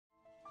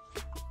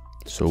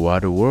So while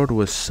the world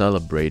was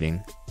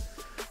celebrating,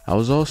 I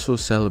was also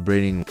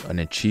celebrating an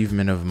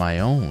achievement of my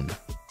own.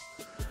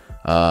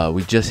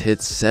 We just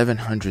hit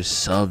 700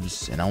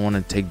 subs, and I want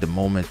to take the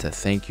moment to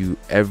thank you,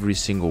 every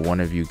single one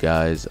of you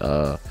guys.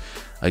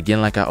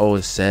 Again, like I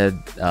always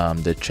said,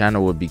 the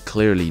channel would be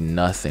clearly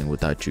nothing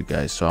without you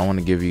guys. So I want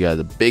to give you guys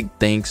a big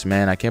thanks,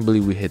 man. I can't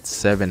believe we hit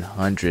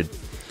 700.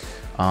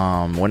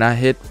 When I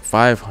hit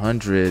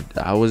 500,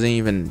 I wasn't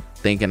even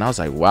thinking. I was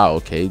like, wow,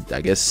 okay,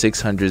 I guess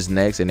 600 is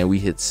next, and then we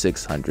hit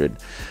 600.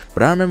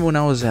 But I remember when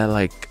I was at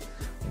like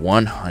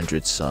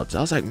 100 subs,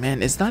 I was like,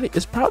 man, it's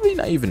probably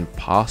not even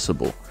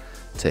possible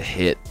to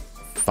hit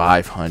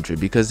 500,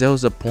 because there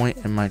was a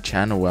point in my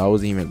channel where I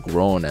wasn't even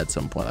growing at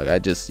some point. Like I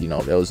just,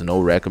 there was no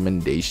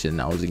recommendation,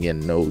 I wasn't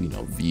getting no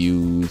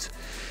views,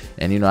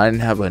 and I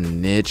didn't have a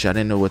niche, I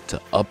didn't know what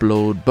to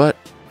upload. But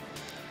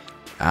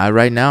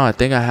right now I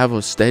think I have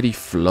a steady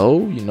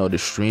flow. The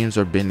streams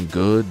have been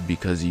good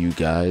because of you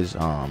guys.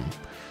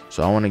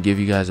 So I want to give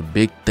you guys a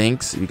big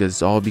thanks, because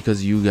it's all because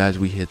of you guys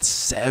we hit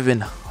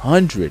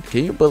 700.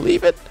 Can you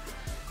believe it?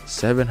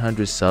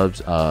 700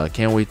 subs.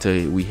 Can't wait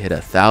till we hit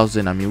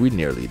 1,000. I mean, we're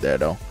nearly there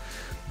though.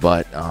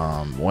 But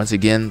once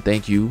again,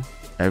 thank you,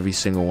 every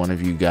single one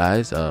of you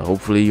guys.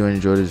 Hopefully you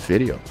enjoyed this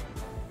video.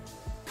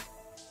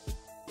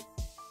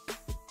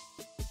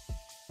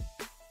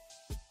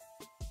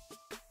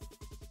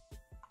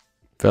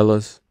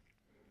 Fellas,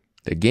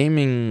 the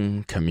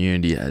gaming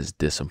community has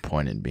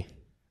disappointed me.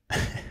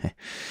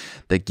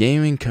 The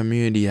gaming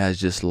community has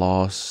just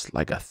lost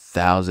like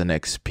 1,000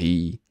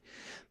 XP.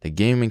 The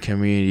gaming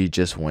community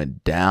just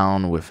went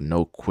down with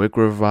no quick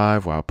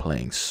revive while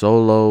playing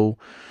solo.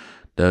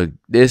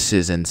 This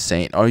is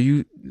insane.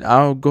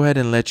 I'll go ahead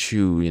and let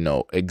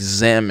you,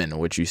 examine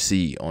what you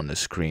see on the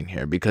screen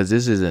here, because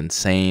this is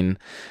insane.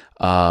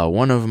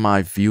 One of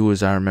my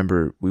viewers, I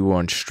remember we were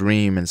on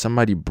stream and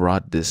somebody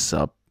brought this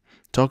up,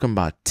 talking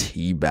about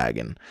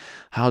teabagging,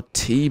 how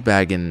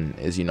teabagging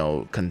is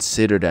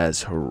considered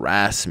as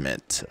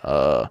harassment.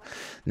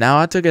 Now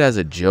I took it as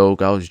a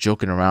joke. I was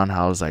joking around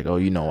how I was like, oh,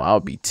 I'll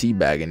be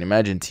teabagging.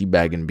 Imagine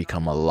teabagging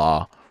become a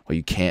law, or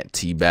you can't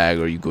teabag,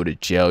 or you go to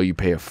jail, you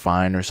pay a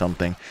fine or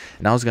something.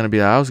 And I was gonna be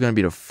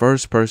the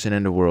first person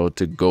in the world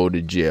to go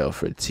to jail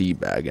for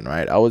teabagging,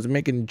 right? I was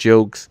making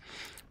jokes,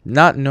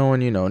 not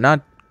knowing,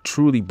 not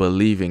truly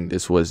believing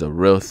this was a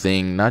real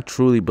thing, not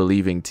truly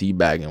believing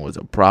teabagging was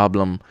a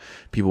problem.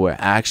 People were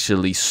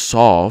actually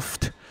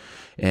soft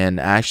and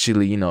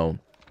actually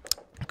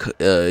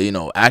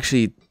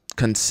actually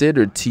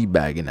considered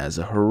teabagging as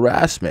a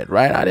harassment,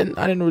 right? I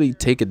didn't really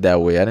take it that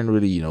way. I didn't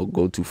really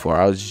go too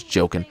far. I was just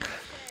joking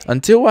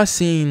until I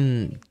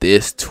seen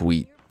this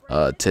tweet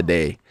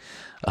today.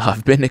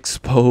 I've been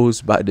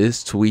exposed by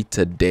this tweet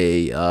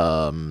today.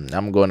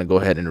 I'm going to go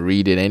ahead and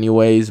read it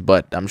anyways,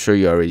 but I'm sure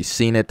you already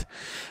seen it.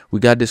 We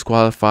got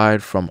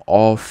disqualified from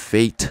all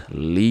Fate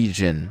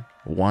Legion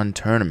 1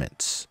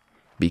 tournaments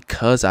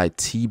because I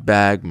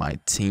teabagged my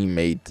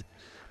teammate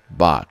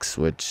box,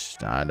 which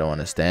I don't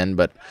understand,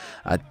 but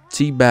I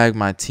teabagged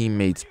my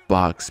teammate's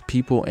box.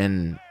 People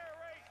in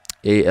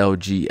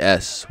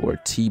ALGS were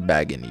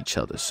teabagging each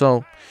other.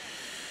 So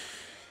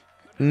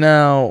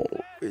now,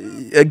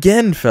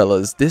 again,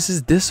 fellas, this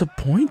is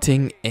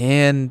disappointing,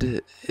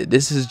 and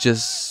this is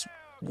just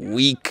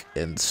weak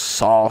and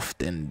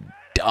soft and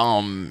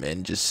dumb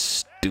and just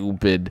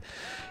stupid.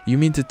 You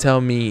mean to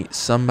tell me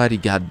somebody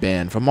got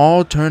banned from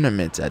all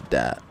tournaments at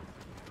that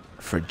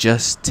for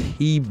just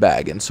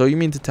teabagging? So you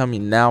mean to tell me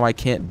now I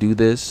can't do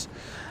this?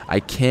 I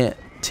can't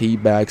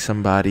teabag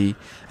somebody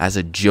as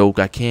a joke.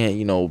 I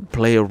can't,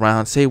 play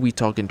around. Say we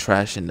talking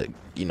trash in the,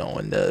 in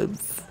the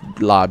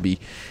lobby.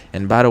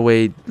 And by the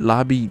way,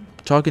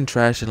 talking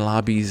trash in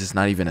lobbies is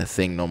not even a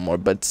thing no more.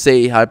 But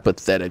say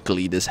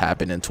hypothetically this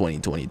happened in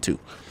 2022.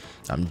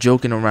 I'm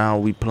joking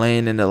around, we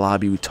playing in the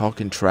lobby, we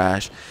talking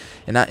trash,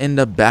 and I end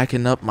up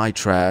backing up my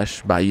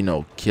trash by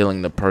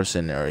killing the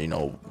person, or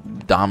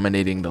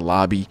dominating the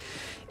lobby,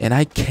 and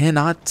I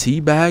cannot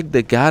teabag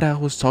the guy that I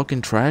was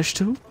talking trash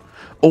to.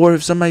 Or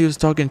if somebody was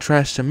talking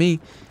trash to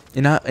me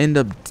and I end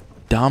up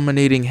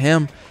dominating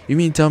him, you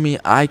mean tell me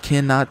I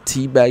cannot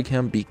teabag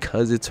him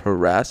because it's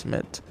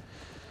harassment?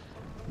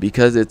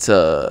 Because it's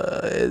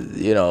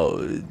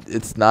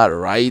it's not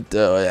right.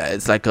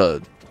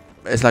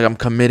 It's like I'm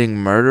committing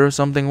murder or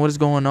something. What is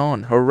going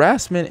on?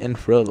 Harassment in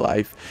real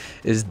life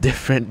is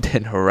different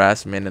than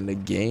harassment in the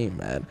game,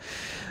 man.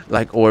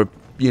 Or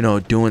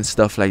doing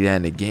stuff like that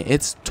in the game,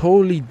 it's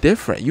totally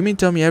different. You mean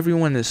tell me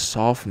everyone is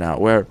soft now,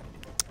 where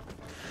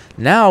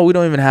now we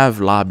don't even have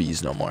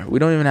lobbies no more. We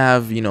don't even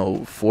have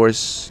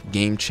force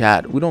game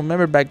chat. We don't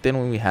remember back then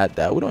when we had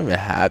that. We don't even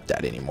have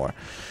that anymore.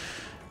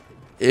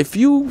 If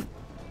you've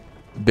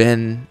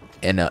been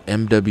in a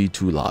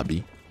MW2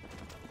 lobby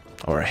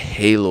or a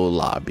Halo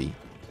lobby,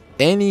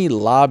 any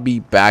lobby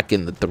back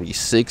in the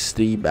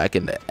 360, back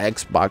in the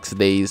Xbox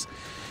days,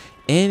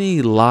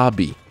 any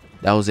lobby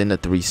that was in the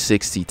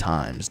 360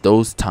 times,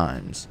 those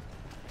times,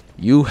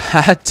 you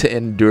had to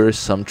endure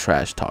some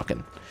trash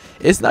talking.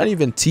 It's not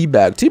even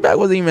teabag. Teabag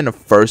wasn't even the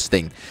first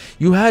thing.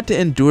 You had to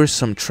endure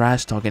some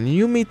trash talking. And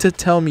you mean to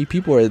tell me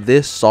people are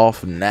this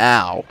soft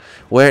now,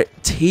 where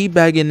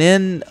teabagging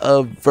in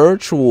a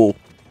virtual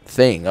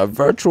thing, a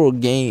virtual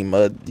game,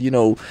 a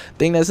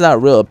thing that's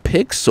not real, a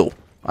pixel.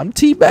 I'm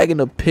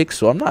teabagging a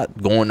pixel. I'm not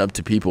going up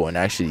to people and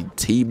actually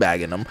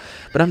teabagging them,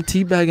 but I'm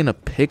teabagging a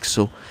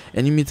pixel.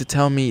 And you mean to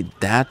tell me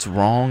that's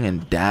wrong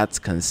and that's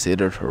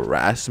considered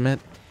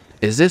harassment?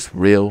 Is this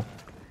real?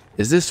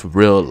 Is this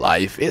real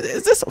life?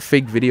 Is this a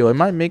fake video?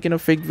 Am I making a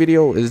fake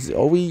video?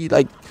 Are we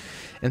like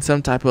in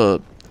some type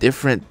of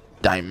different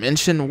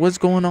dimension? What's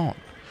going on?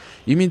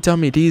 You mean to tell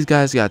me these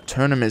guys got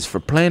tournaments for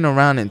playing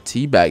around and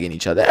teabagging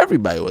each other?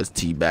 Everybody was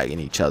teabagging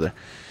each other,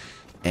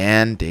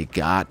 and they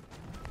got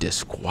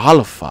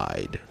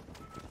disqualified.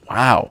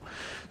 Wow.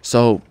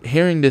 So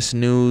hearing this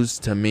news,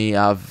 to me,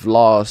 I've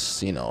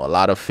lost a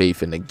lot of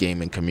faith in the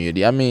gaming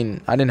community. I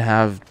mean, I didn't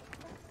have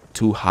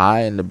too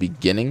high in the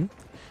beginning,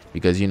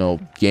 because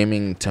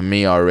gaming to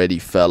me already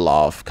fell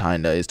off,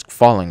 kind of. It's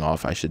falling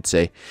off, I should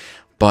say.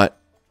 But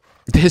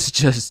this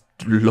just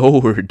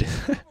lowered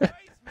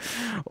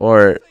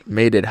or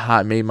made it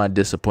high, made my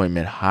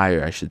disappointment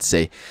higher, I should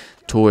say,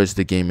 towards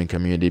the gaming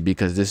community,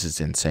 because this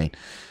is insane.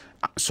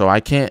 So I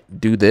can't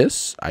do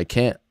this. I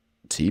can't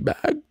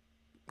teabag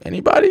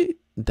anybody.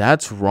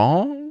 That's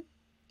wrong,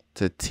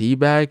 to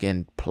teabag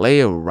and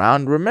play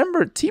around.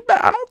 Remember,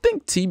 teabag, I don't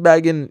think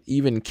teabagging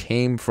even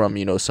came from,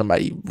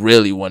 somebody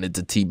really wanted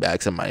to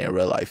teabag somebody in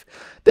real life.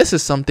 This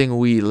is something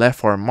we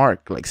left our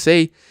mark. Like,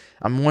 say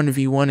I'm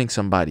 1v1ing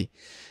somebody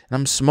and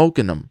I'm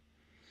smoking them,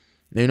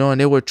 and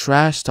they were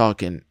trash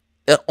talking.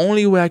 The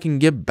only way I can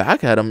get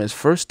back at them is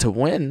first to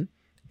win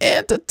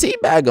and to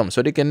teabag them,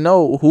 so they can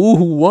know who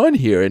won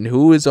here and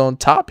who is on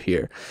top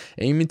here.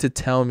 And you mean to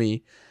tell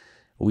me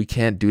we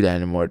can't do that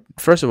anymore?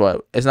 First of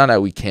all, it's not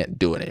that we can't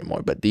do it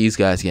anymore, but these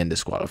guys getting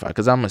disqualified,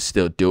 because I'm going to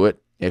still do it.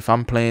 If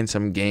I'm playing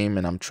some game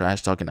and I'm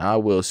trash talking, I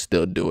will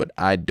still do it.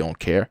 I don't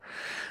care.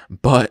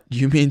 But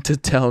you mean to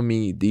tell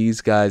me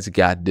these guys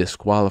got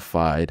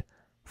disqualified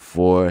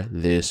for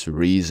this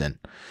reason?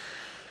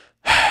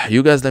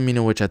 You guys let me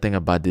know what you think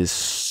about this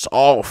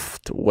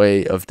soft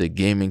way of the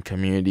gaming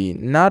community.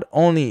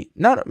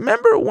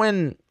 Remember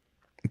when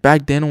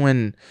back then,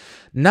 when,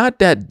 not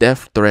that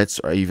death threats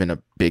are even a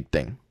big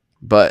thing,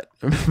 but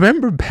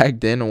remember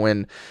back then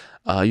when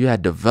you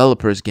had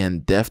developers getting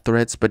death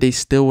threats, but they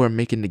still were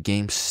making the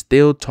game,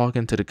 still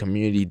talking to the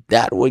community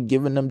that were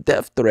giving them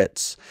death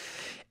threats.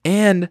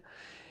 And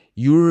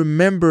you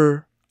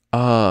remember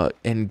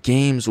in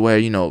games where,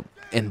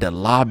 in the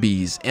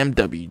lobbies,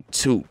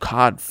 MW2,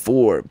 COD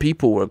 4,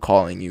 people were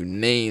calling you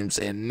names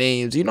and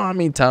names. You know how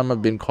many times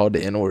I've been called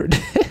the N-word?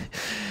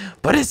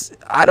 But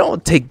I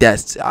don't take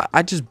that.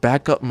 I just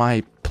back up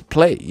my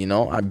play,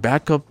 I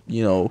back up,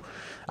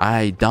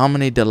 I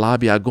dominate the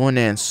lobby. I go in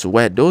there and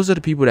sweat. Those are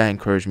the people that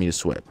encourage me to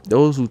sweat.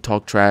 Those who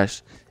talk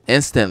trash,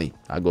 instantly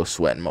I go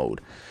sweat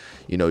mode,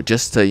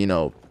 just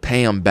to,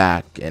 pay them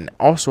back. And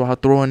also I'll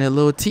throw in a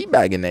little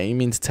teabag in there. You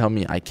mean to tell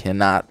me I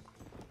cannot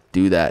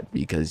do that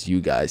because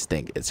you guys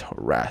think it's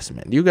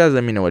harassment? You guys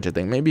let me know what you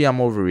think. Maybe I'm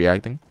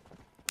overreacting.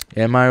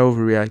 Am I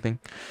overreacting?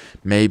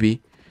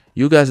 Maybe.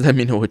 You guys let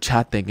me know what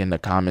y'all think in the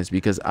comments,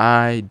 because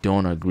I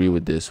don't agree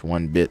with this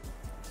one bit.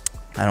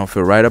 I don't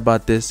feel right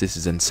about this. This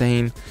is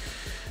insane.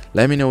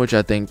 Let me know what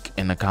y'all think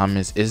in the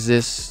comments.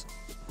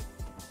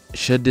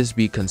 Should this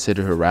be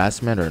considered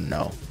harassment or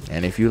no?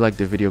 And if you like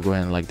the video, go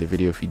ahead and like the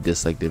video. If you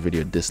dislike the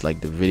video,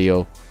 dislike the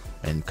video,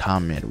 and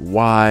comment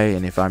why.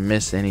 And if I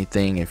missed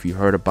anything, if you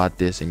heard about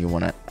this and you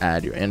want to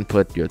add your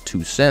input, your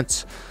 2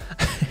 cents,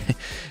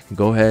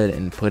 go ahead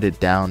and put it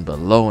down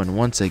below. And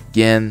once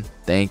again,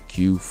 thank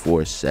you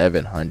for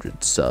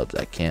 700 subs.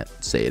 I can't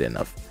say it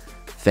enough.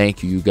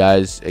 Thank you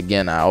guys.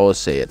 Again, I always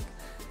say it.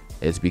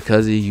 It's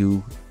because of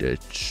you the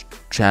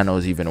channel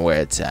is even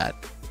where it's at.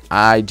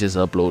 I just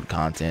upload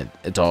content.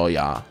 It's all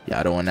y'all.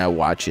 Y'all the one that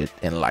watch it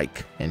and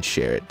like and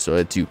share it. So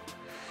it's you.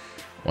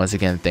 Once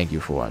again, thank you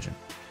for watching.